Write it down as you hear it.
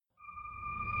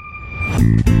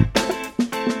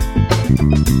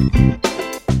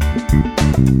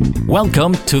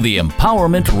Welcome to the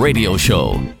Empowerment Radio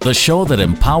Show, the show that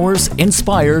empowers,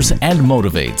 inspires, and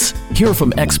motivates. Hear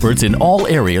from experts in all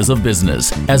areas of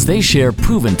business as they share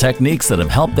proven techniques that have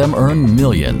helped them earn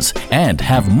millions and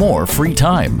have more free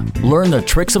time. Learn the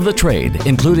tricks of the trade,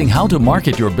 including how to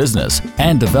market your business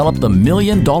and develop the $1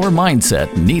 million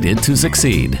mindset needed to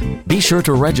succeed. Be sure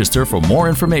to register for more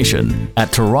information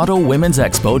at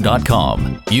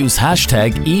TorontoWomen'sExpo.com. Use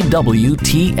hashtag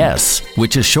EWTS,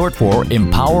 which is short for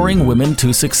Empowering Women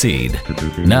to Succeed.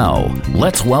 Now,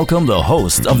 let's welcome the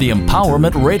host of the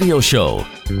Empowerment Radio Show,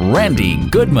 Randy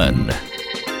Goodman.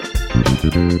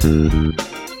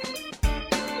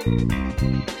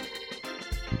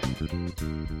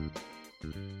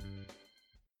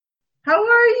 How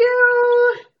are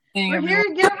you? We're here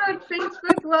again on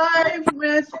Facebook Live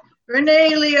with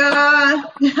Rene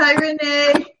Liaw. Hi,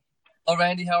 Rene. Oh,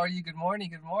 Randy, how are you? Good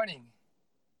morning. Good morning.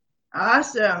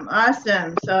 Awesome.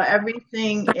 So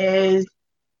everything is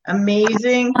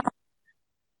amazing.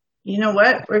 You know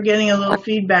what? We're getting a little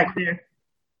feedback there.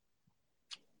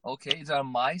 Okay, is that on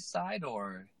my side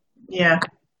or? Yeah.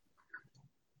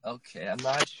 Okay, I'm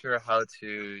not sure how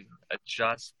to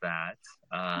adjust that.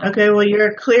 Okay, well,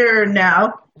 you're clearer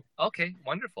now. Okay,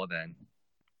 wonderful then.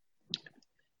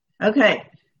 Okay,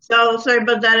 so sorry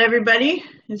about that, everybody.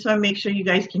 I just want to make sure you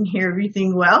guys can hear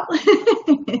everything well.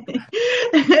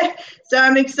 So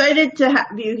I'm excited to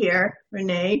have you here,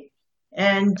 Rene.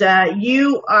 And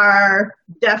you are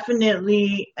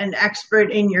definitely an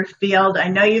expert in your field. I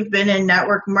know you've been in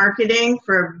network marketing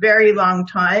for a very long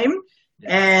time,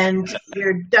 and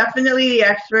you're definitely the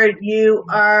expert. You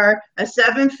are a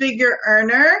 7-figure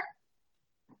earner,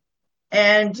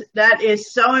 and that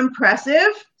is so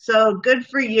impressive. So good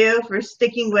for you for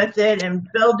sticking with it and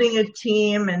building a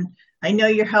team. And I know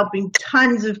you're helping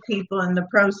tons of people in the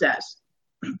process.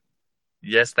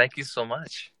 Yes, thank you so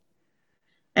much.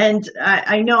 And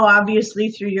I know, obviously,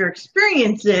 through your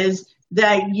experiences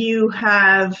that you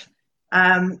have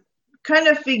kind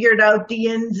of figured out the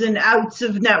ins and outs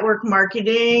of network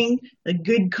marketing, the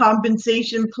good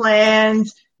compensation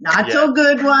plans, not so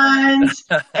good ones,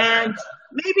 and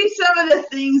maybe some of the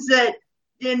things that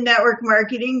in network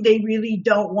marketing they really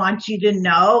don't want you to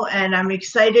know. And I'm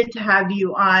excited to have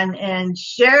you on and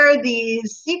share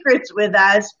these secrets with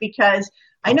us, because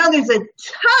I know there's a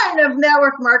ton of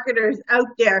network marketers out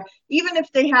there, even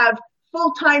if they have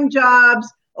full-time jobs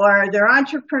or they're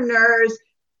entrepreneurs.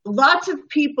 Lots of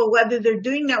people, whether they're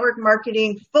doing network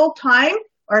marketing full-time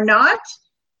or not,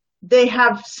 they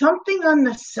have something on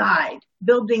the side,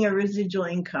 building a residual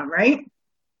income, right?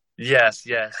 Yes.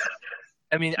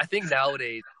 I mean, I think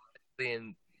nowadays,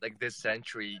 in like this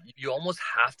century, you almost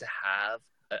have to have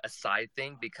a side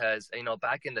thing, because,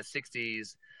 back in the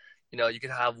 60s, you could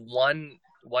have one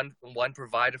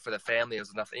provider for the family. It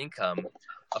was enough income.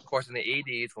 Of course, in the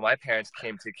 80s, when my parents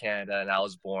came to Canada and I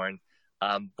was born,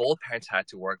 both parents had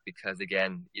to work because,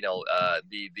 again,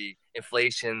 the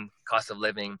inflation, cost of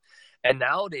living. And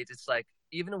nowadays, it's like,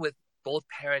 even with both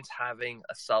parents having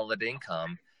a solid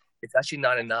income, it's actually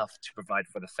not enough to provide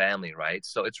for the family, right?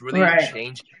 So it's really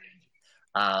changed.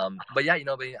 But yeah,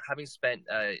 having spent,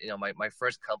 my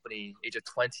first company, age of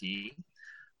 20,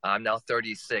 I'm now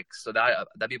 36. So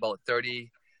that'd be about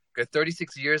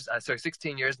 36 years,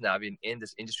 16 years now I've been in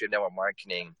this industry of network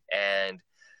marketing. And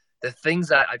the things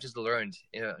that I've just learned,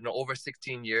 over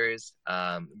 16 years,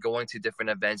 going to different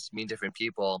events, meeting different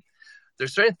people,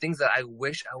 there's certain things that I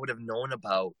wish I would have known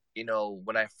about,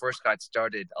 when I first got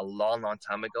started a long, long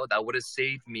time ago, that would have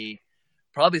saved me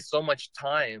probably so much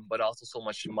time, but also so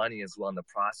much money as well in the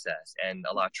process, and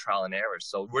a lot of trial and error.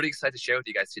 So really excited to share with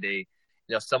you guys today,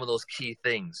 some of those key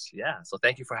things. Yeah. So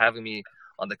thank you for having me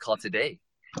on the call today.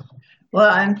 Well,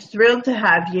 I'm thrilled to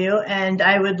have you, and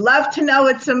I would love to know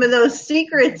what some of those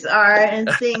secrets are and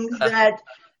things that,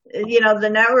 the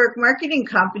network marketing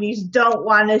companies don't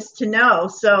want us to know.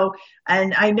 So,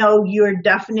 and I know you're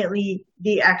definitely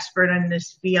the expert in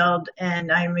this field,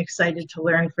 and I'm excited to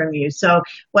learn from you. So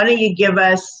why don't you give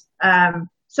us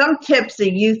some tips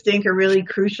that you think are really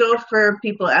crucial for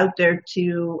people out there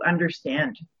to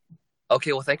understand?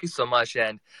 Okay, well, thank you so much.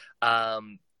 And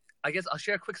I guess I'll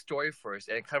share a quick story first,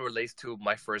 and it kind of relates to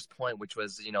my first point, which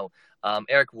was,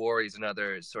 Eric Worre is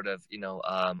another sort of,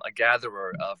 a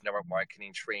gatherer of network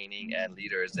marketing training and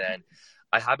leaders. And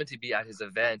I happened to be at his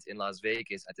event in Las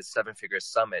Vegas at the 7-Figure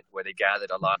Summit, where they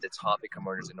gathered a lot of the top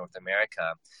e-commerce earners in North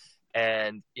America.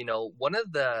 And, one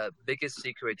of the biggest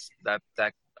secrets that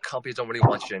companies don't really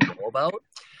want you to know about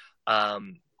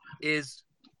is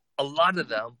a lot of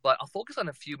them, but I'll focus on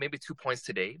a few, maybe 2 points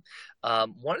today.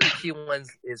 One of the key ones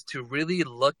is to really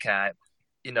look at,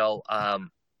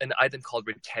 an item called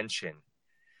retention.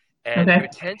 And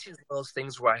retention is one of those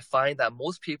things where I find that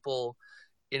most people,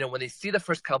 when they see the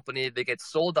first company, they get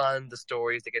sold on the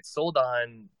stories, they get sold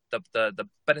on the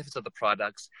benefits of the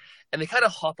products, and they kind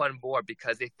of hop on board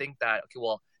because they think that, okay,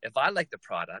 well, if I like the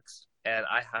products and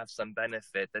I have some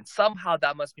benefit, then somehow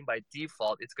that must mean by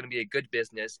default it's going to be a good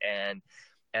business and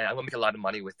I'm going to make a lot of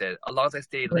money with it, as long as I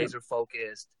stay laser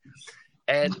focused.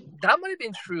 And that might have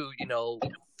been true,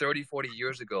 30, 40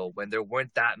 years ago when there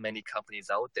weren't that many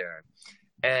companies out there.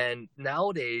 And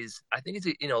nowadays, I think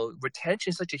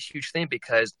retention is such a huge thing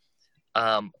because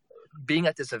being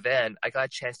at this event, I got a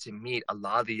chance to meet a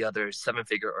lot of the other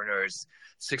 7-figure earners,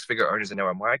 6-figure earners in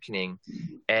network marketing.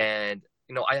 And,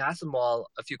 I asked them all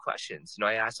a few questions.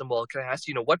 I asked them, well, can I ask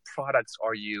you, what products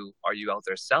are you out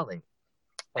there selling?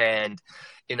 And,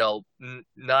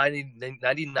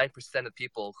 99% of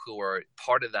people who were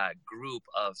part of that group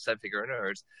of 7-figure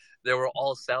earners, they were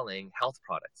all selling health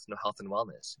products, health and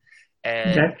wellness.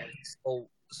 And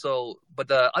but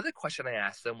the other question I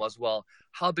asked them was, well,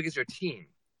 how big is your team?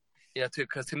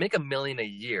 Because to make $1 million a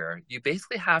year, you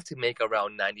basically have to make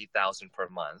around $90,000 per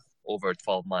month over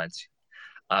 12 months,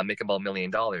 make about $1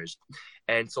 million.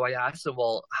 And so I asked them,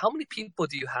 well, how many people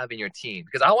do you have in your team?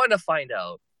 Because I wanted to find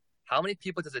out how many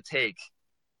people does it take,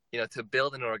 to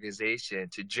build an organization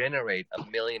to generate $1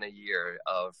 million a year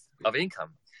of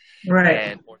income, right?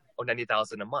 And or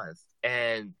 90,000 a month.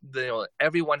 And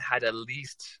everyone had at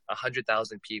least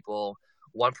 100,000 people.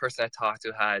 One person I talked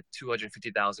to had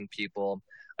 250,000 people.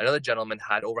 Another gentleman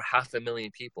had over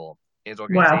 500,000 people in his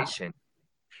organization.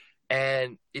 Wow.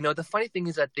 And the funny thing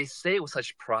is that they say it with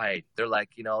such pride. They're like,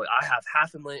 I have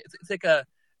 500,000. It's like a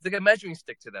measuring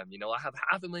stick to them. I have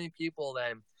 500,000 people,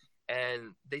 and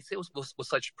they say it with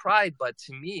such pride. But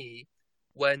to me,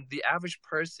 when the average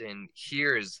person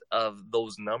hears of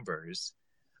those numbers,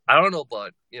 I don't know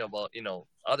about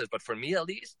others, but for me at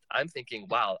least, I'm thinking,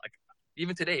 wow,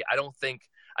 even today, I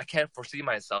can't foresee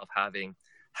myself having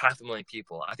 500,000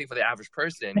 people. I think for the average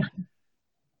person,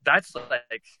 that's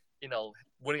like,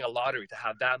 winning a lottery to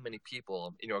have that many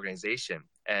people in your organization.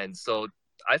 And so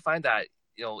I find that,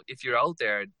 if you're out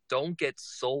there, don't get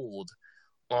sold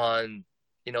on,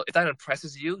 if that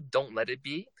impresses you, don't let it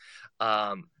be.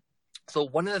 So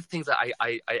one of the things that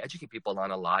I educate people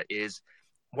on a lot is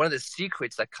one of the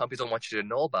secrets that companies don't want you to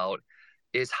know about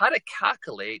is how to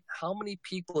calculate how many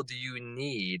people do you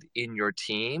need in your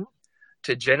team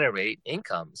to generate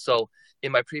income. So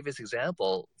in my previous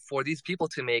example, for these people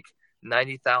to make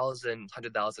 90,000,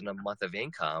 100,000 a month of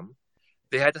income,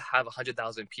 they had to have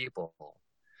 100,000 people.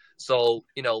 So,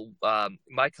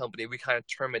 my company, we kind of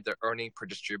term it the earning per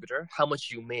distributor, how much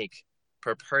you make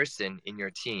per person in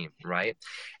your team, right?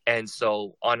 And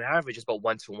so on average, it's about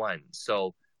 1-to-1.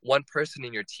 So one person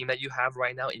in your team that you have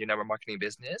right now in your network marketing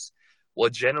business will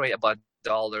generate about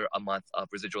 $1 a month of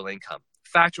residual income,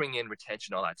 factoring in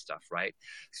retention, all that stuff, right?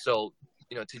 So,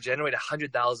 to generate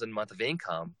 100,000 a month of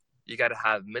income, you got to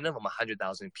have minimum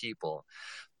 100,000 people.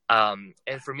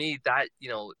 And for me, that,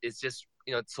 is just,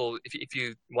 so if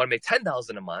you want to make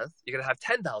 10,000 a month, you're going to have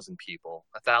 10,000 people,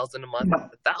 1,000 a month,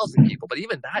 1,000 people. But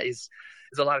even that is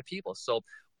a lot of people. So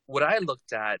what I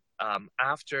looked at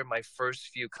after my first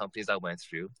few companies I went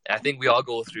through, and I think we all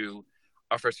go through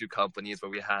our first few companies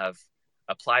where we have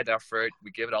applied effort,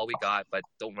 we give it all we got, but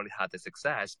don't really have the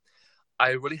success.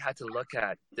 I really had to look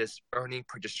at this earning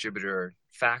per distributor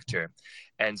factor.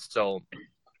 And so,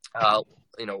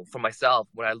 for myself,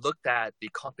 when I looked at the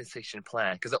compensation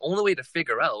plan, because the only way to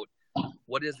figure out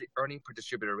what is the earning per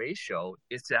distributor ratio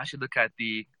is to actually look at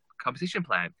the compensation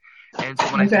plan. And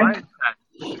so when I find that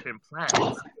different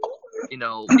plans, in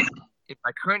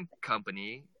my current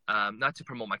company, not to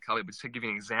promote my company, but just to give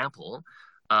you an example,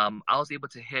 I was able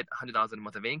to hit 100,000 a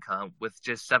month of income with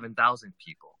just 7,000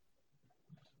 people.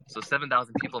 So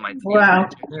 7,000 people in my team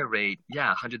generate,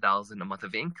 100,000 a month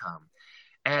of income.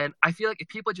 And I feel like if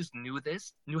people just knew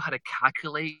how to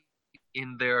calculate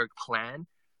in their plan,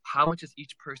 how much does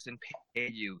each person pay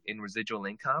you in residual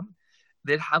income,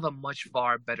 they'd have a much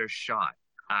far better shot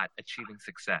at achieving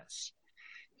success.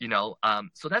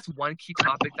 So that's one key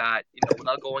topic that,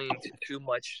 without going into too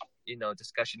much,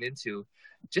 discussion into,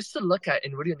 just to look at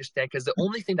and really understand, because the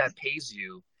only thing that pays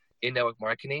you in network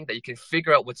marketing that you can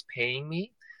figure out what's paying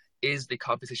me is the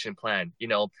compensation plan.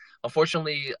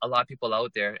 Unfortunately, a lot of people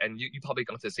out there, and you probably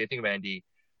going to the same thing, Randy,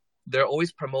 they're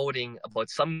always promoting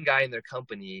about some guy in their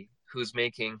company who's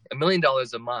making $1 million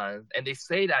a month, and they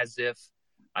say it as if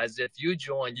you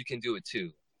join, you can do it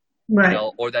too. Right.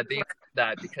 Or that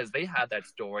because they have that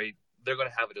story, they're going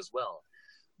to have it as well.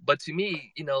 But to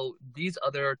me, these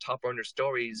other top earner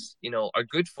stories, are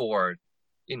good for,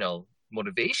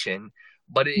 motivation,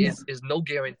 but it is no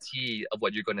guarantee of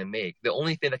what you're going to make. The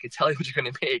only thing that can tell you what you're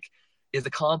going to make is the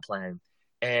comp plan.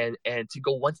 And to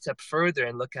go one step further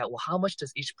and look at, well, how much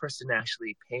does each person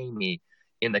actually pay me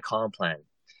in the comp plan?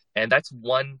 And that's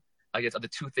one, I guess, of the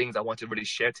two things I want to really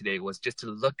share today, was just to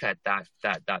look at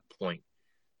that point.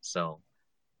 So.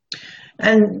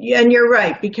 And you're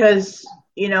right, because,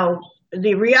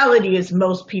 the reality is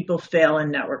most people fail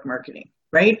in network marketing,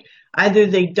 right? Either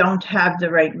they don't have the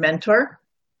right mentor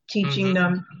teaching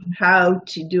them how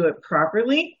to do it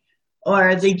properly,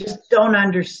 or they just don't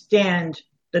understand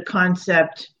the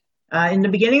concept in the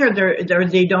beginning, or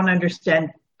they don't understand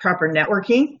proper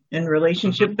networking and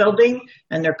relationship building,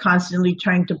 and they're constantly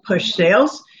trying to push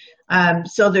sales.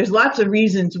 So there's lots of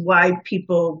reasons why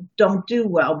people don't do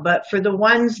well, but for the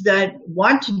ones that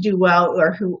want to do well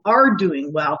or who are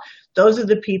doing well, those are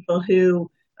the people who,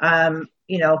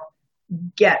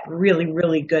 get really,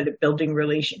 really good at building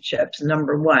relationships,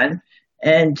 number one.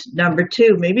 And number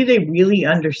two, maybe they really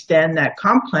understand that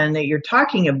comp plan that you're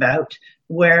talking about,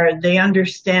 where they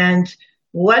understand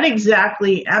what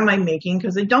exactly am I making?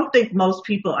 Because I don't think most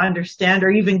people understand or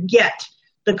even get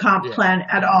the comp plan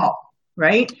at all,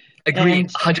 right? Agree,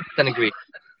 100% agree.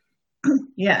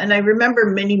 Yeah, and I remember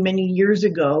many, many years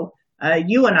ago,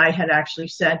 you and I had actually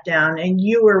sat down and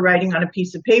you were writing on a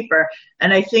piece of paper.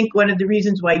 And I think one of the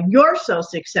reasons why you're so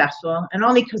successful, and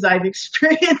only because I've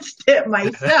experienced it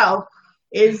myself,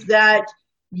 is that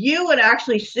you would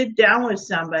actually sit down with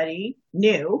somebody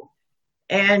new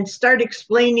and start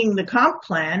explaining the comp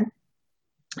plan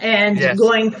and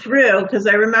going through, because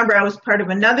I remember I was part of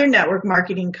another network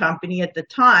marketing company at the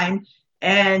time,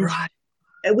 and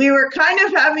we were kind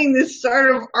of having this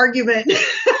sort of argument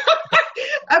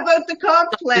about the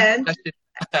comp plan,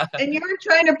 and you were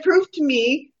trying to prove to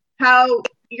me how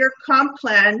your comp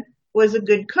plan was a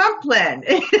good comp plan.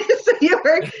 So you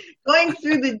were going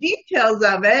through the details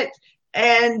of it,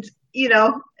 and,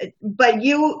 but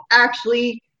you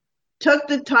actually took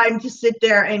the time to sit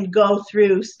there and go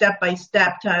through step by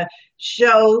step to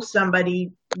show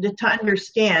somebody to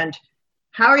understand,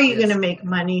 how are you going to make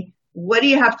money? What do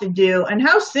you have to do? And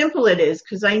how simple it is.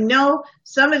 Because I know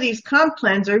some of these comp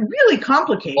plans are really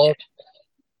complicated,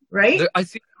 right? I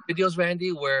see videos,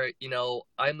 Randy, where,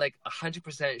 I'm like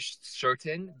 100%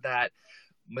 certain that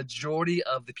majority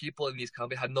of the people in these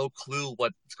companies have no clue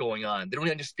what's going on. They don't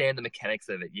really understand the mechanics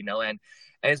of it, and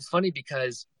it's funny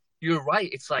because you're right.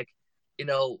 It's like,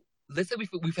 let's say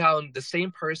we found the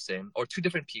same person or two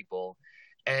different people,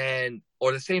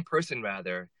 or the same person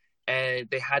rather, and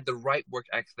they had the right work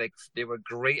ethics. They were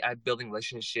great at building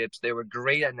relationships. They were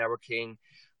great at networking.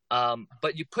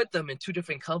 But you put them in two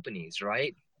different companies,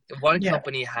 right? One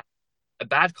company had a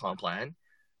bad comp plan,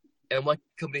 and one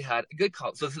company had a good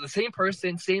comp. So it's the same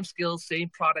person, same skills, same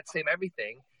product, same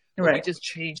everything. Right. We just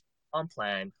changed the comp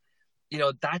plan.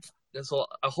 So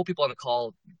I hope people on the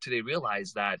call today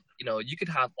realize that, you could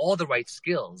have all the right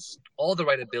skills, all the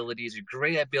right abilities. You're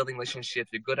great at building relationships.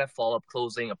 You're good at follow-up,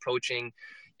 closing, approaching,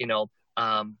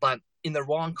 but in the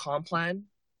wrong comp plan,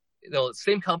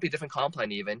 same company, different comp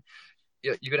plan even,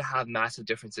 you're going to have massive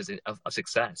differences of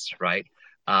success, right?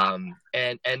 And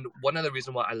one other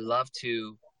reason why I love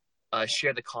to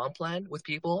share the comp plan with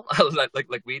people,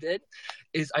 like we did,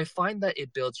 is I find that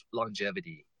it builds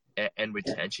longevity and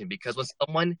retention, because when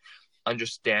someone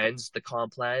understands the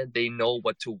comp plan, they know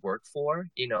what to work for,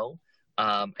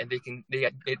 and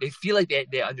they feel like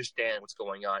they understand what's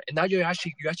going on. And now you're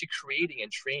actually creating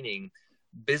and training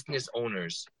business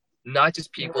owners, not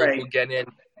just people who get in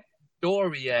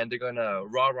story and they're gonna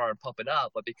rah and pump it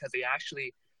up, but because they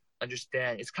actually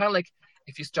understand. It's kind of like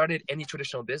if you started any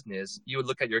traditional business, you would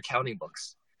look at your accounting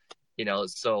books.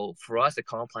 So for us, the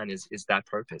comp plan is that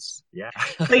purpose. Yeah.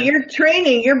 But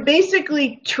you're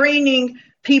basically training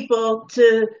people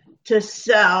to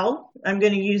sell. I'm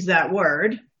going to use that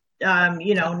word,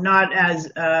 not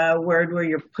as a word where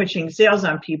you're pushing sales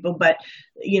on people, but,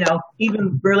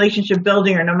 even relationship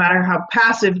building, or no matter how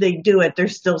passive they do it, they're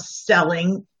still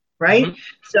selling, right? Mm-hmm.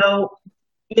 So,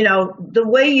 the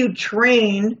way you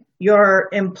train your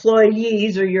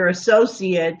employees or your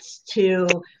associates to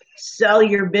sell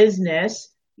your business,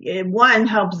 one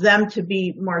helps them to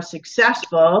be more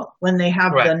successful when they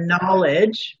have the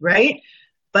knowledge, right?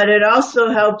 But it also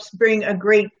helps bring a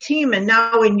great team. And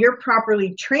now when you're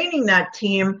properly training that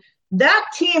team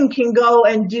can go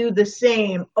and do the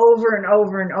same over and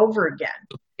over and over again,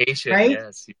 right?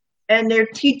 Yes. and they're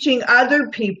teaching other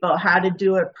people how to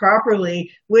do it properly,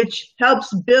 which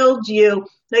helps build you.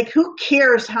 Like, who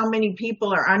cares how many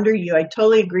people are under you? I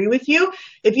totally agree with you.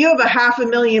 If you have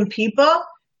 500,000 people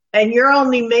and you're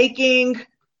only making,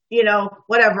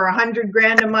 whatever, 100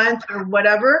 grand a month or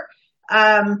whatever,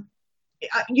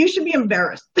 you should be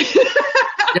embarrassed.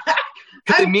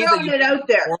 I'm throwing it out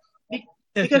there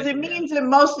because it means that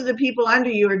most of the people under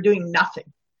you are doing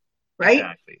nothing, right?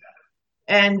 Exactly.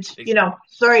 And,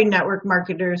 sorry, network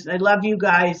marketers, I love you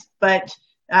guys, but,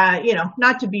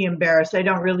 not to be embarrassed. I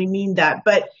don't really mean that.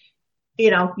 But,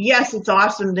 yes, it's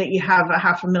awesome that you have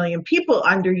 500,000 people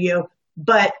under you,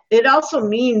 but it also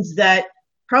means that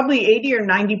probably 80 or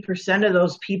 90% of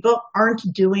those people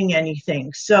aren't doing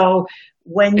anything. So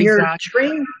when you're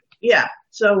trained,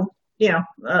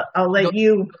 I'll let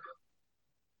you.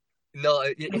 No,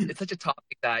 it's such a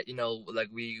topic that, like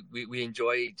we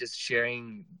enjoy just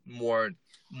sharing more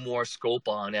scope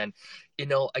on. And,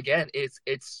 again,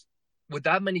 it's with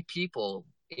that many people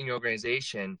in your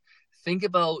organization, think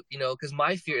about, because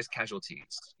my fear is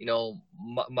casualties.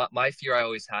 My fear I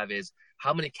always have is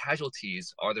how many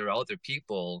casualties are there out there,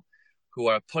 people who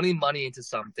are putting money into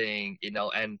something,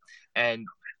 and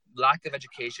lack of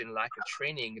education, lack of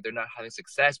training, they're not having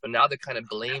success, but now they're kind of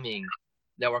blaming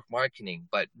network marketing.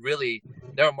 But really,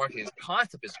 network marketing's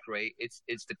concept is great. It's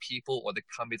the people or the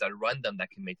companies that run them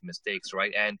that can make mistakes,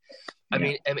 right? And I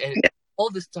mean, and all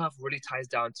this stuff really ties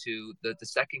down to the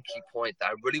second key point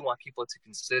that I really want people to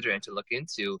consider and to look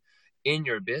into in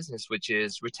your business, which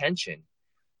is retention.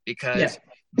 Because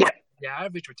the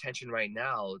average retention right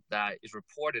now that is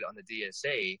reported on the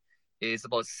DSA is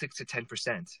about 6 to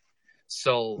 10%.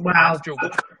 So after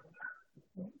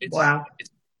it's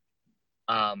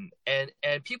and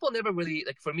people never really,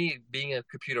 like, for me, being a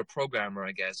computer programmer,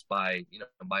 I guess, by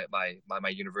my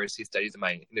university studies and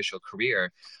my initial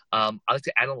career, I like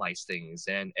to analyze things,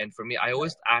 and for me, I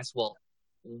always ask, well,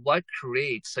 what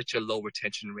creates such a low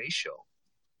retention ratio?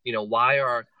 Why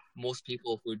are most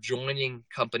people who are joining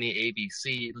company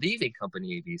ABC leaving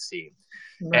company ABC?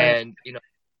 Right. And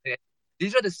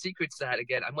these are the secrets that,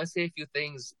 again, I'm going to say a few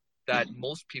things that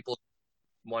most people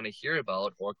want to hear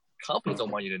about, or companies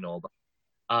don't want you to know about.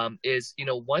 Is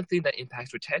one thing that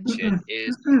impacts retention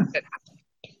is that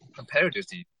competitors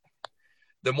do.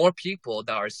 The more people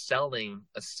that are selling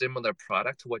a similar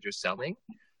product to what you're selling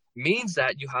means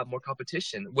that you have more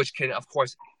competition, which can, of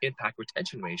course, impact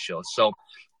retention ratio. So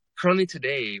currently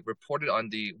today, reported on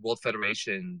the World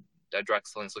Federation Direct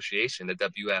Selling Association, the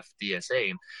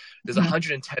WFDSA, there's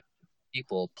 110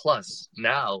 people plus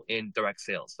now in direct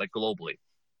sales, like globally.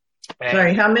 And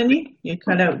sorry, how many? You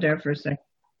cut out there for a second.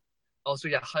 Oh, so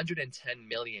 110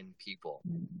 million people.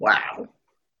 Wow.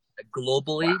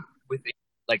 Globally, with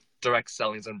like direct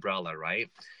selling's umbrella, right?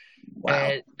 Wow.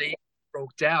 And they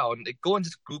broke down, go and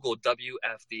just Google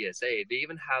WFDSA. They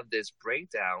even have this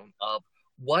breakdown of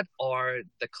what are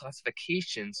the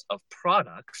classifications of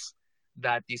products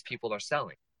that these people are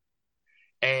selling.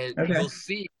 And you'll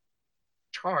see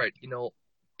chart,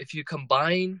 if you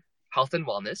combine health and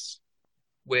wellness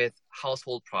with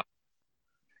household products,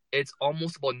 it's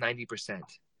almost about 90%.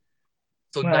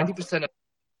 So 90%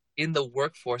 in the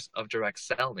workforce of direct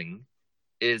selling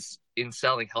is in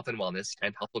selling health and wellness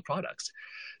and household products.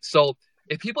 So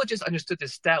if people just understood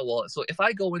this stat, well, so if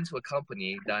I go into a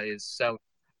company that is selling,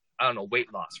 I don't know,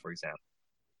 weight loss, for example,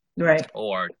 right,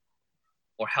 or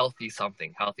healthy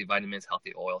something, healthy vitamins,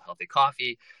 healthy oil, healthy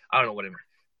coffee, I don't know, whatever,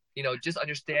 just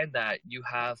understand that you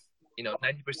have,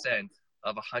 90%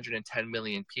 of 110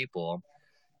 million people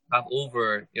have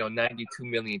over 92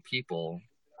 million people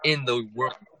in the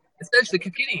world essentially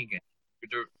competing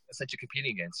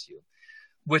against you,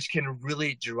 which can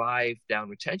really drive down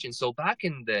retention. So back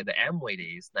in the Amway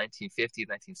days, 1950s,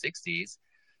 1960s,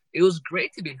 it was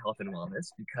great to be in health and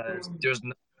wellness because there's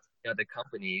no other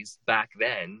companies back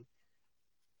then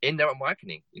in network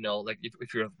marketing. Like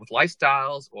if you're with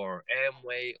Lifestyles or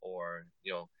Amway or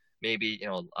maybe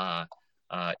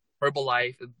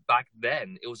Herbalife, back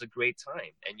then it was a great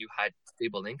time and you had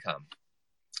stable income.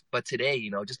 But today,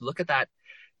 just look at that.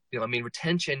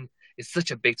 Retention is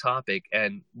such a big topic,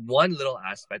 and one little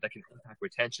aspect that can impact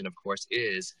retention, of course,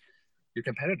 is your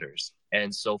competitors.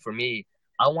 And so for me,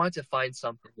 I wanted to find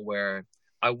something where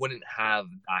I wouldn't have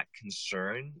that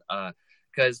concern,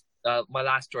 because my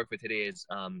last story for today is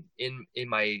in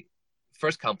my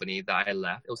first company that I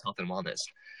left, it was health and wellness.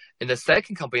 In the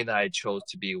second company that I chose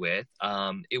to be with,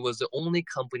 it was the only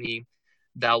company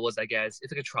that was, I guess,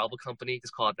 it's like a travel company,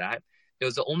 just call it that. It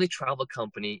was the only travel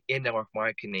company in network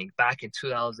marketing back in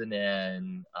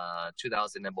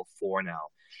 2004 now.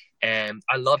 And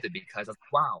I loved it because I was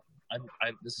like, wow,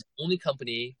 this is the only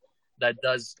company that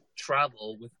does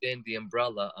travel within the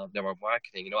umbrella of network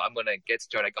marketing. I'm going to get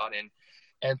started. I got in,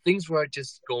 and things were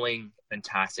just going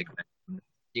fantastic. The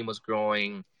team was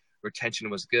growing, retention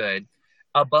was good.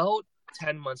 About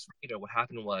 10 months later, what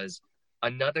happened was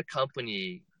another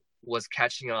company was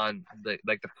catching on the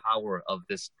power of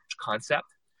this concept,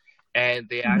 and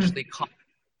they actually caught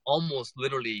almost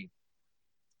literally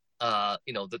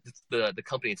the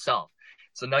company itself.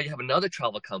 So now you have another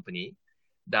travel company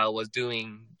that was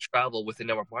doing travel within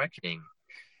network marketing,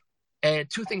 and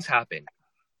two things happened.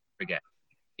 Forget,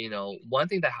 one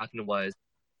thing that happened was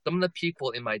some of the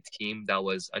people in my team that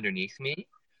was underneath me,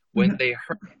 when they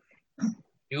heard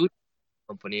new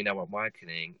company in network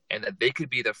marketing and that they could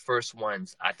be the first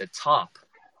ones at the top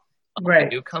of the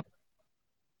new company,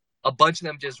 a bunch of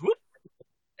them just whoop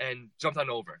and jumped on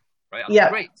over. Right? Yeah.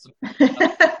 Great. So,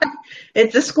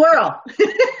 it's a squirrel.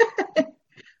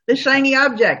 The shiny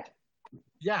object.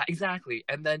 Yeah, exactly.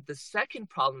 And then the second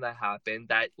problem that happened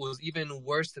that was even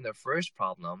worse than the first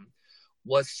problem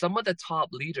was some of the top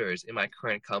leaders in my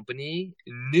current company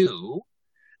knew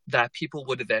that people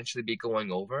would eventually be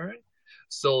going over.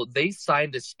 So they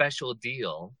signed a special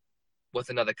deal with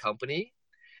another company,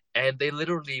 and they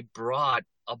literally brought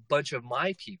a bunch of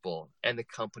my people and the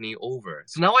company over.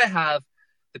 So now I have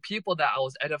the people that I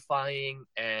was edifying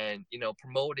and,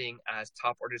 promoting as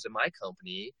top orders in my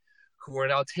company who are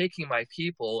now taking my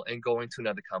people and going to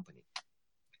another company.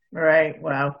 Right.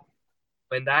 Wow.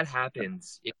 When that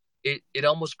happens, it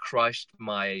almost crushed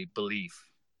my belief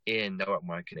in network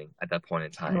marketing at that point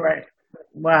in time. Right.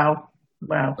 Wow.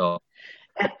 So,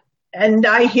 and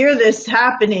I hear this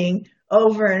happening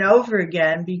over and over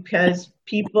again because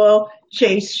people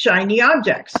chase shiny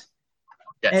objects.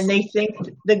 Yes. And they think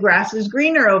the grass is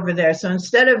greener over there. So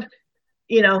instead of,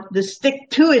 the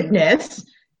stick-to-itness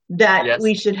that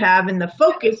we should have and the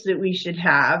focus that we should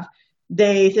have,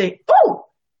 they say, oh,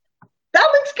 that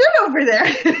looks good over there.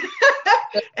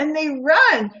 And they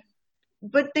run,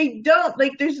 but they don't,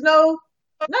 there's not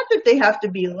that they have to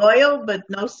be loyal, but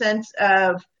no sense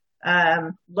of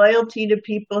loyalty to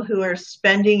people who are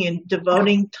spending and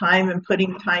devoting time and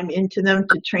putting time into them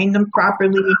to train them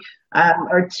properly,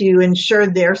 or to ensure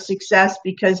their success,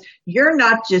 because you're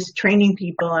not just training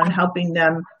people and helping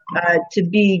them to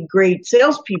be great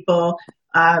salespeople,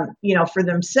 for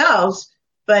themselves,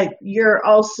 but you're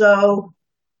also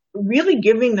really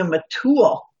giving them a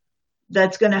tool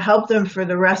that's going to help them for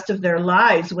the rest of their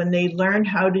lives when they learn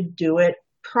how to do it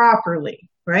properly,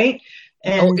 right?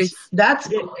 And that's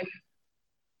it.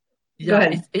 Yeah, go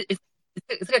ahead.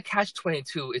 It's like a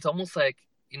catch-22. It's almost like,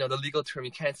 the legal term,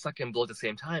 you can't suck and blow at the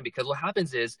same time, because what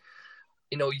happens is,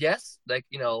 yes,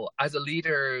 as a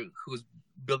leader who's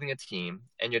building a team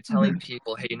and you're telling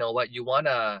people, hey, you know what, you want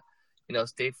to,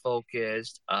 stay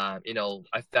focused. I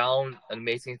found an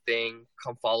amazing thing.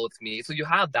 Come follow with me. So you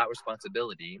have that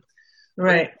responsibility.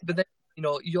 Right. But then,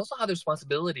 you also have the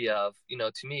responsibility of,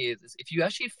 to me, is if you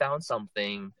actually found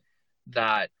something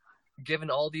that, given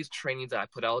all these trainings that I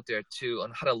put out there too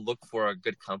on how to look for a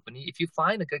good company, if you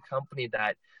find a good company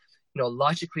that,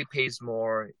 logically pays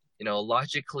more,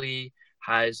 logically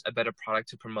has a better product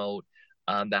to promote,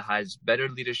 that has better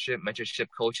leadership, mentorship,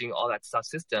 coaching, all that stuff,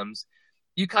 systems,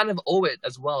 you kind of owe it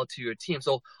as well to your team.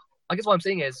 So I guess what I'm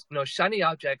saying is, shiny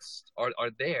objects are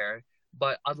there,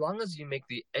 but as long as you make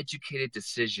the educated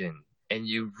decision and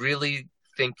you really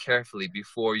think carefully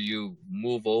before you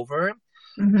move over,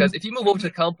 because if you move over to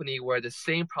a company where the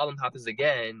same problem happens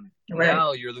again,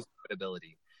 now you're losing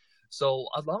credibility. So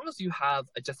as long as you have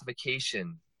a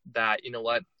justification that,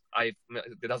 that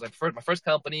was my first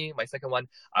company, my second one,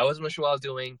 I wasn't really sure what I was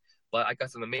doing, but I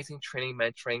got some amazing training,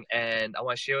 mentoring, and I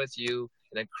want to share with you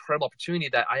an incredible opportunity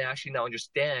that I actually now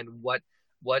understand what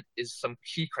is some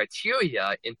key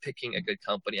criteria in picking a good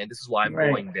company, and this is why I'm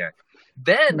going there.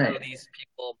 Then at least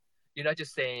people, you're not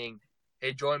just saying,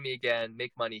 hey, join me again,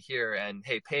 make money here, and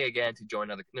hey, pay again to join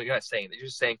another. No, you're not saying that. You're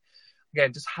just saying,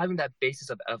 again, just having that basis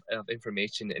of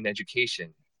information and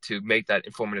education to make that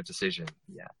informative decision.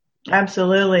 Yeah.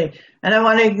 Absolutely. And I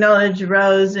want to acknowledge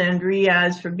Rose and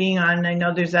Riaz for being on. I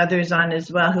know there's others on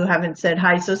as well who haven't said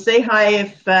hi. So say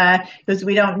hi because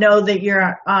we don't know that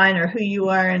you're on or who you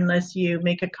are unless you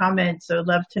make a comment. So I'd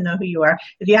love to know who you are.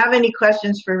 If you have any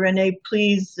questions for Rene,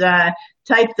 please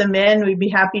type them in. We'd be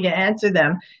happy to answer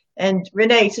them. And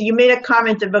Rene, so you made a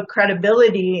comment about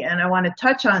credibility, and I want to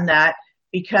touch on that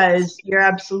because you're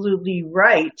absolutely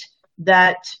right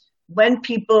that when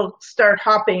people start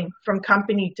hopping from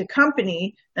company to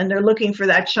company and they're looking for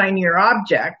that shinier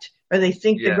object, or they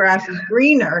think the grass is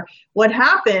greener, what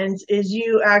happens is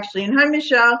you actually, and hi,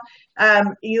 Michelle,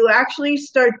 you actually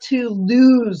start to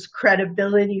lose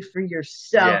credibility for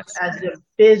yourself as a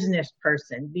business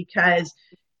person, because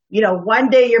one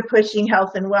day you're pushing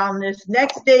health and wellness,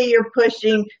 next day you're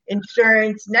pushing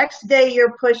insurance, next day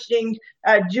you're pushing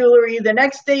jewelry, the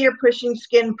next day you're pushing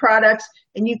skin products,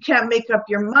 and you can't make up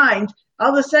your mind.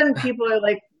 All of a sudden people are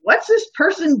like, what's this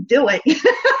person doing?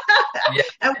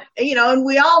 And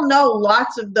we all know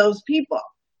lots of those people,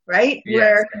 right?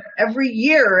 Where every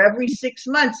year, every 6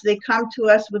 months, they come to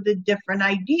us with a different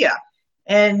idea.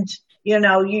 And,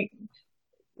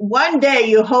 one day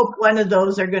you hope one of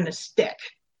those are going to stick.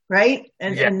 Right?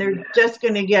 And they're just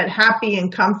going to get happy and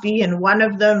comfy in one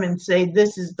of them and say,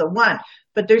 this is the one.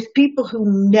 But there's people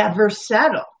who never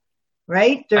settle,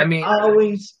 right? They're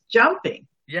always jumping.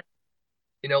 Yeah.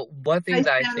 One thing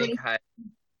that Stanley. I think I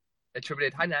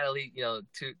attributed, hi, Natalie, to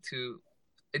you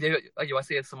want to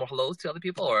say some more hellos to other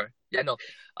people, or? Yeah, no.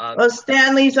 Well,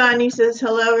 Stanley's on. He says,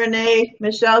 hello, Rene.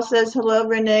 Michelle says, hello,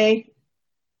 Rene.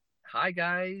 Hi,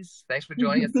 guys. Thanks for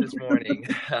joining us this morning.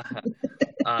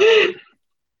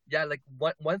 Yeah, like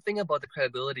one thing about the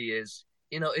credibility is,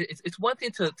 it's one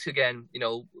thing to again,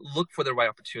 look for the right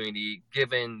opportunity,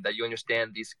 given that you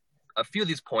understand a few of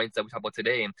these points that we talk about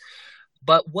today.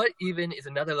 But what even is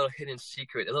another little hidden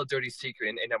secret, a little dirty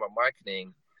secret in our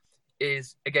marketing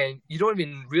is, again, you don't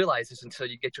even realize this until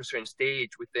you get to a certain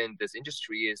stage within this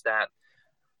industry, is that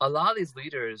a lot of these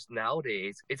leaders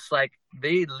nowadays, it's like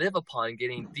they live upon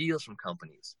getting deals from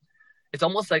companies. It's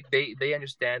almost like they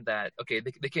understand that, okay,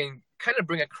 they can kind of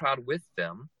bring a crowd with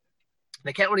them.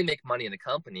 They can't really make money in the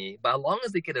company, but as long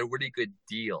as they get a really good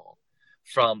deal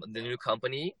from the new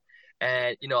company,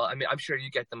 and, I'm sure you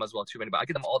get them as well too, but I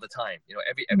get them all the time.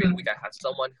 Every week I have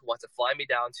someone who wants to fly me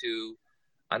down to,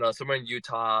 I don't know, somewhere in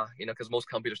Utah, because most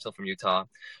companies are still from Utah.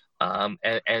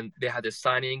 And they have this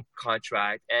signing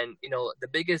contract. And, the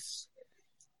biggest,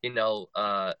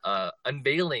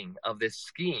 unveiling of this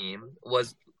scheme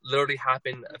was literally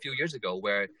happened a few years ago,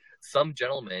 where some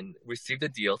gentleman received a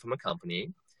deal from a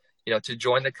company, to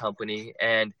join the company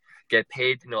and get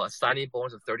paid, a signing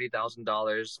bonus of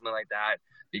 $30,000, something like that.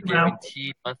 Be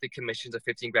guaranteed monthly commissions of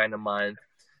 $15,000 a month.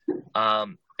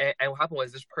 And what happened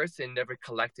was this person never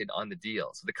collected on the deal,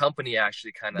 so the company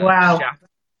actually kind of shafted.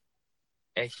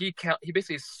 And he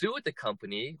basically sued the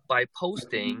company by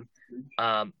posting,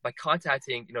 by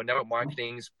contacting, network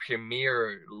marketing's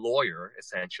premier lawyer,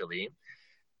 essentially.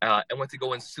 And went to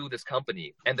go and sue this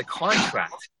company. And the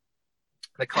contract,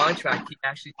 he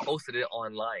actually posted it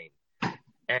online.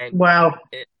 And the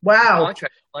contract is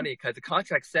funny because the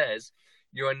contract says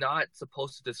you're not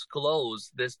supposed to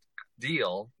disclose this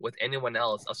deal with anyone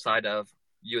else outside of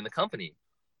you and the company.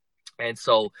 And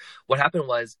so what happened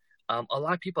was, a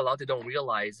lot of people out there don't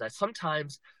realize that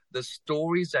sometimes the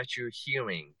stories that you're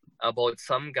hearing about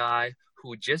some guy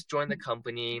who just joined the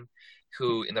company,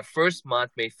 who in the first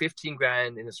month made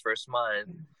 $15,000 in his first month,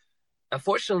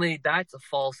 unfortunately, that's a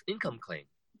false income claim.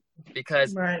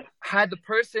 Because had the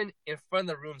person in front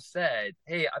of the room said,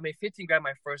 hey, I made $15,000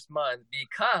 my first month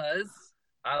because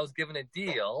I was given a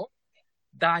deal,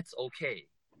 that's okay.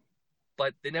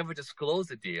 But they never disclose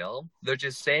the deal. They're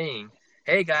just saying,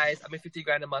 hey guys, I made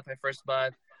 $15,000 a month my first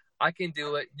month. I can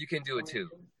do it. You can do it too.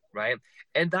 Right.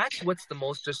 And that's what's the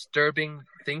most disturbing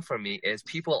thing for me is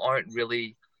people aren't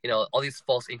really, all these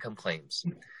false income claims.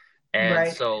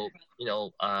 And so,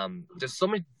 there's so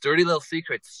many dirty little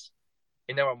secrets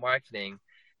in our marketing.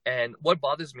 And what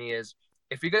bothers me is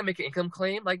if you're going to make an income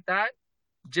claim like that,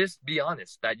 just be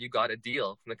honest that you got a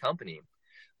deal from the company.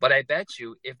 But I bet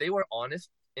you if they were honest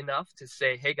enough to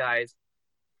say, hey guys,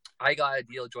 I got a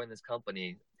deal, join this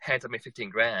company, hence I made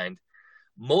 $15,000,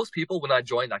 most people will not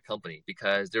join that company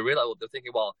because they're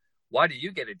thinking, well, why do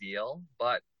you get a deal,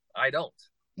 but I don't?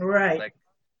 Right.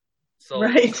 So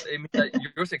it means that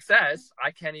your success,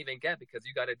 I can't even get because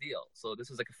you got a deal. So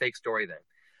this is like a fake story then.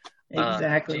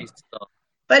 Exactly.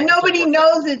 But nobody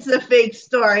knows it's a fake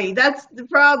story. That's the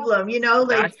problem,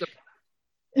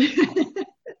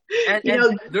 And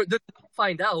they'll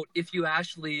find out if you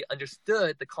actually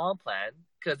understood the comp plan,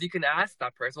 because you can ask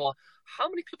that person, well, how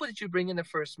many people did you bring in the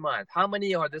first month? How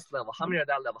many are this level? How many are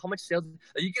that level? How much sales?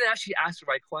 You can actually ask the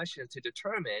right questions to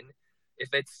determine if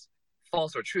it's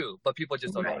false or true, but people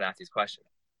just don't know how to ask these questions.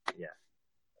 Yeah.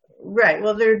 Right.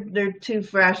 Well, they're too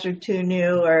fresh or too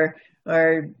new or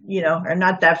are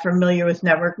not that familiar with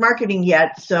network marketing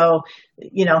yet. So,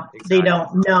 they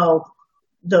don't know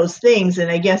those things.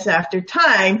 And I guess after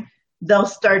time, they'll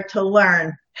start to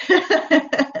learn,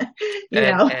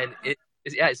 And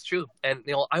it's true. And,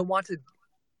 I want to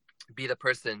be the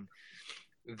person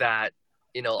that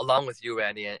along with you,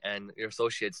 Randy, and your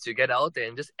associates, to get out there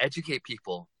and just educate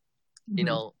people,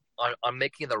 on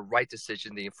making the right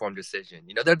decision, the informed decision.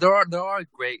 There are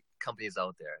great companies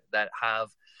out there that have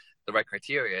the right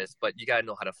criteria, but you gotta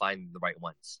know how to find the right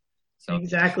ones. So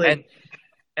exactly.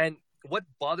 And what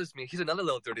bothers me, here's another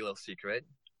dirty little secret,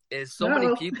 is so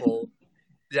many people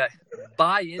that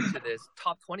buy into this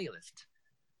top 20 list.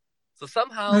 So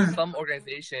somehow some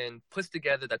organization puts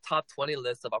together the top 20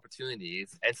 list of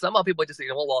opportunities, and somehow people just say,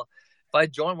 well, if I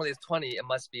join one of these 20, it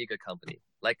must be a good company.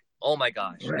 Like, oh my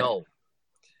gosh, no.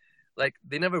 Like,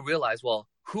 they never realize, well,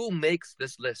 who makes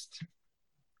this list?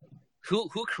 Who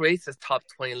creates this top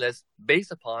 20 list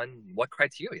based upon what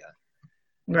criteria?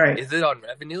 Right. Is it on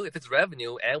revenue? If it's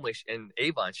revenue, Amway and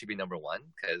Avon should be number one,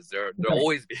 because they'll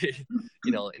always be,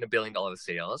 in $1 billion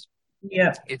sales.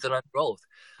 Yeah. It's on growth.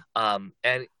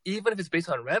 And even if it's based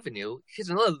on revenue, here's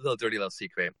another dirty little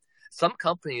secret. Some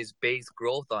companies base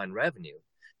growth on revenue.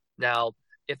 Now,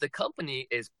 if the company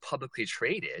is publicly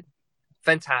traded,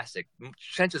 fantastic.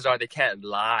 Chances are they can't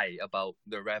lie about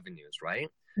their revenues, right?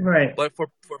 Right. But for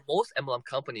most MLM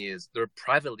companies, they're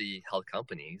privately held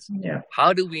companies. Yeah.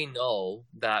 How do we know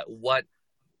that what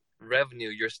revenue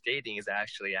you're stating is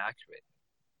actually accurate?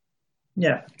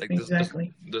 Yeah, like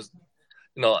exactly.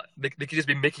 They could just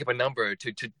be making up a number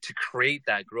to create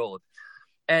that growth.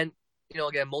 And,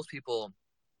 again, most people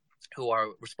who are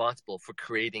responsible for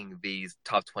creating these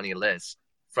top 20 lists,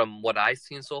 from what I've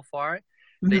seen so far,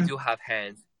 they do have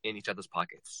hands in each other's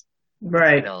pockets.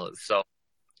 Right.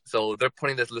 So they're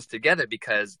putting this list together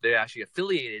because they're actually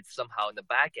affiliated somehow in the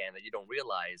back end that you don't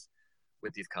realize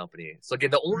with these companies. So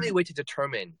again, the only way to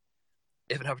determine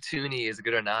if an opportunity is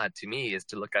good or not, to me, is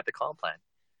to look at the comp plan.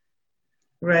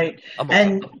 Right.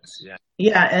 And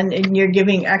you're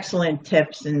giving excellent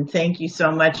tips, and thank you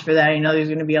so much for that. I know there's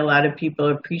going to be a lot of people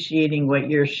appreciating what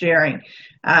you're sharing.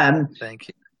 Thank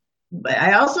you. But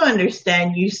I also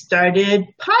understand you started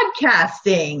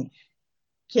podcasting.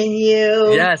 Can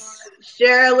you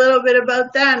share a little bit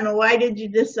about that, and why did you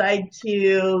decide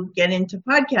to get into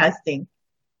podcasting?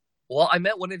 Well, I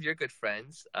met one of your good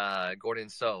friends, Gordon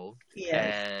So.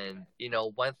 Yes. And,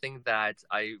 one thing that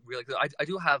I really, I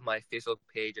do have my Facebook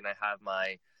page and I have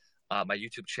my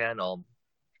YouTube channel,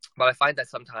 but I find that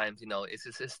sometimes,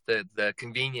 it's just the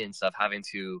convenience of having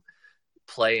to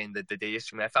play in the data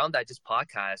stream. I found that just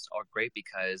podcasts are great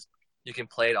because you can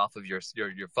play it off of your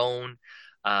phone.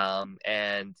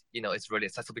 And, it's really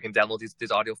accessible. You can download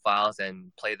these audio files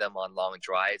and play them on long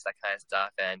drives, that kind of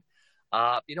stuff. And,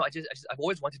 I've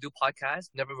always wanted to do podcasts,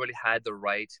 never really had the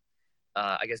right,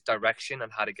 direction on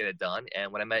how to get it done.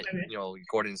 And when I met,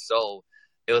 Gordon So,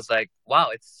 it was like, wow,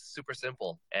 it's super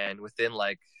simple. And within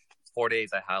 4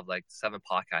 days, I have 7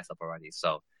 podcasts up already.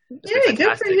 So yeah,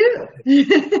 good for you.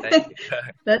 Thank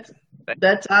you.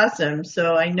 That's awesome.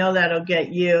 So I know that'll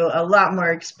get you a lot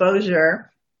more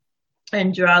exposure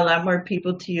and draw a lot more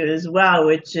people to you as well,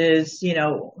 which is,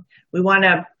 we want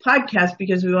to podcast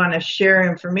because we want to share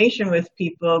information with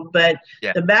people, but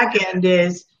the back end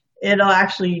is it'll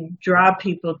actually draw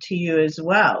people to you as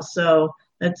well. So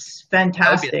that's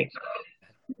fantastic.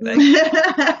 I think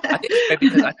it's great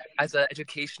because as an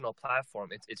educational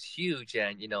platform, it's huge.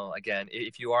 And, again,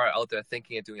 if you are out there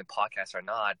thinking of doing a podcast or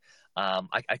not,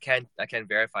 I can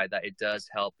verify that it does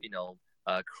help,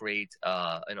 create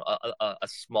a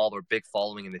small or big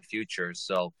following in the future.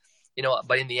 So,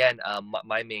 but in the end,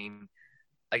 my main,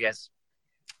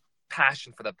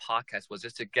 passion for the podcast was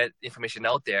just to get information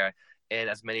out there in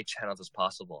as many channels as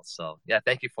possible. So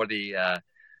thank you for the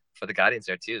guidance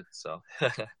there too. So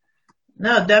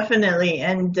no, definitely.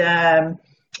 And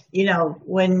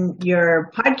when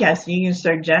you're podcasting, you can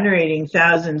start generating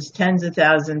thousands, tens of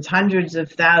thousands, hundreds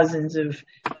of thousands of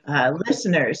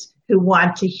listeners who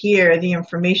want to hear the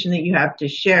information that you have to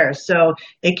share. So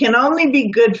it can only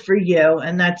be good for you,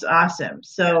 and that's awesome.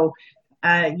 So,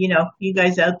 you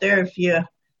guys out there, if you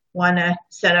want to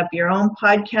set up your own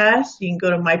podcast, you can go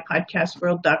to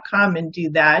mypodcastworld.com and do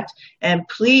that. And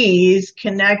please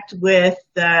connect with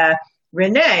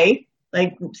Rene.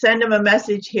 Send him a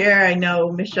message here. I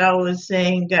know Michelle was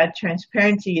saying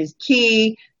transparency is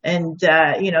key. And,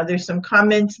 there's some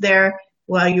comments there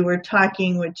while you were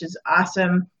talking, which is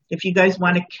awesome. If you guys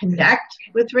want to connect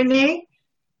with Rene,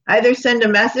 either send a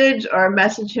message or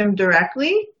message him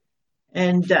directly.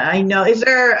 And I know, is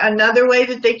there another way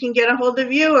that they can get a hold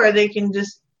of you, or they can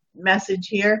just message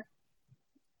here?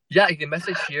 Yeah, you can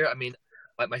message here. I mean,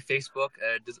 my Facebook,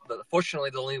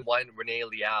 fortunately, there's only one Rene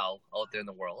Liaw out there in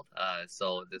the world.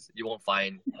 So you won't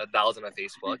find 1,000 on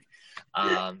Facebook.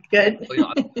 Good. So, I'm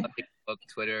on Facebook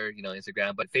Twitter,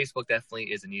 Instagram, but Facebook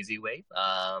definitely is an easy way.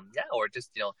 Or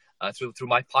just, through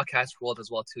my podcast world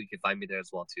as well, too. You can find me there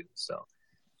as well, too. So.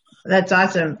 That's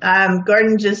awesome.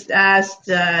 Gordon just asked,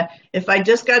 if I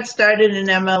just got started in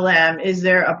MLM, is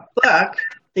there a book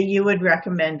that you would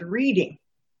recommend reading?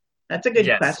 That's a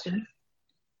good question.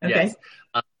 Okay.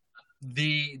 Yes.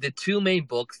 The two main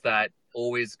books that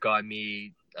always got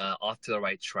me off to the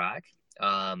right track,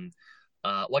 I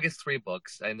guess 3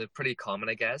 books, and they're pretty common,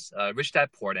 I guess. Rich Dad,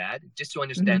 Poor Dad, just to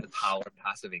understand the power of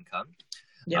passive income.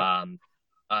 Yeah.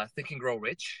 Think and Grow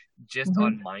Rich, just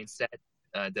on mindset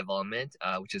development,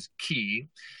 which is key,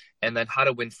 and then How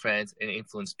to Win Friends and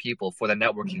Influence People for the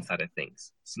networking side of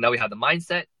things. So now we have the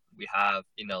mindset, we have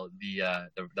the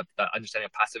understanding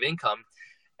of passive income,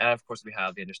 and of course we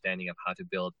have the understanding of how to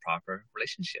build proper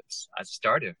relationships as a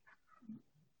starter.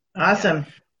 Awesome.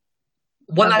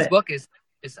 One last book is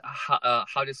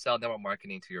How to Sell Network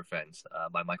Marketing to Your Friends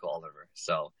by Michael Oliver.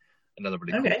 So another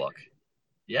really cool book.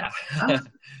 Yeah.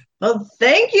 Well,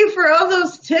 thank you for all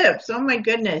those tips. Oh my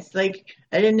goodness. Like,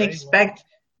 I didn't expect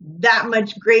that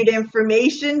much great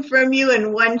information from you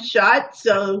in one shot.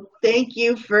 So thank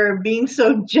you for being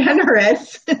so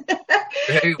generous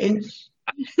in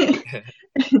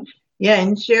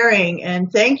sharing.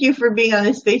 And thank you for being on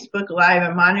this Facebook Live.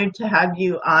 I'm honored to have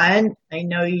you on. I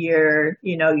know you're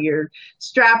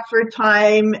strapped for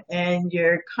time and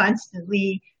you're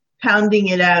constantly pounding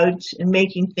it out and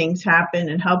making things happen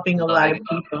and helping a lot of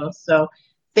people. So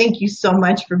thank you so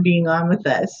much for being on with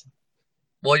us.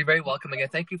 Well, you're very welcome again.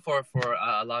 Thank you for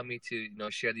allowing me to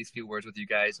share these few words with you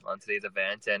guys on today's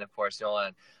event, and of course,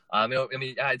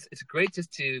 it's great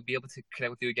just to be able to connect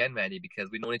with you again, Randy,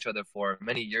 because we've known each other for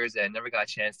many years and never got a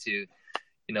chance to,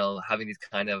 having these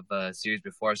kind of series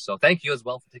before. So thank you as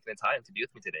well for taking the time to be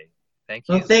with me today. Thank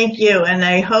you. Well, thank you, and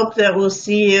I hope that we'll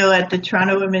see you at the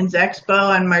Toronto Women's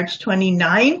Expo on March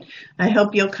 29. I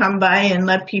hope you'll come by and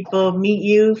let people meet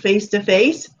you face to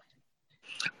face.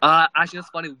 Actually, it's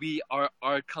funny.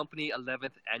 Our company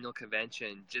 11th annual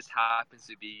convention just happens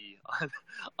to be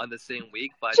on the same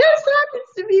week, but just happens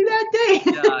to be that day.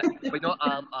 But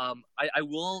I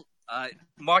will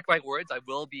mark my words. I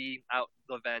will be out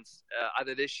the events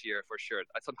either this year for sure,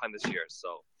 sometime this year.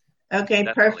 So. Okay,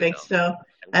 perfect. So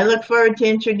I look forward to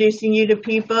introducing you to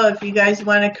people. If you guys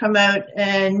want to come out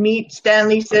and meet,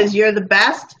 Stanley says you're the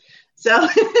best. So.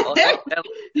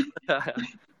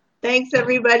 Thanks,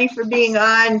 everybody, for being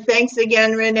on. Thanks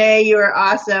again, Rene. You are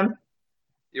awesome.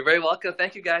 You're very welcome.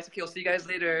 Thank you, guys. Okay, we'll see you guys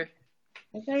later.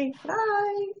 Okay,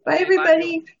 bye. Bye,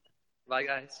 everybody. Bye,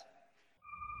 guys.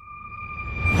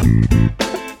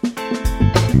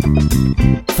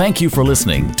 Thank you for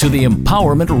listening to the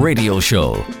Empowerment Radio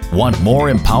Show. Want more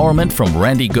empowerment from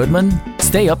Randy Goodman?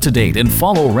 Stay up to date and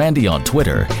follow Randy on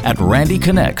Twitter at Randy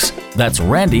Connects. That's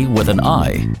Randy with an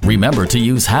I. Remember to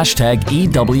use hashtag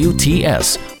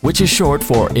EWTS, which is short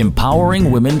for Empowering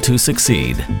Women to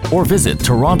Succeed. Or visit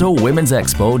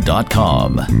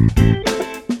TorontoWomen'sExpo.com.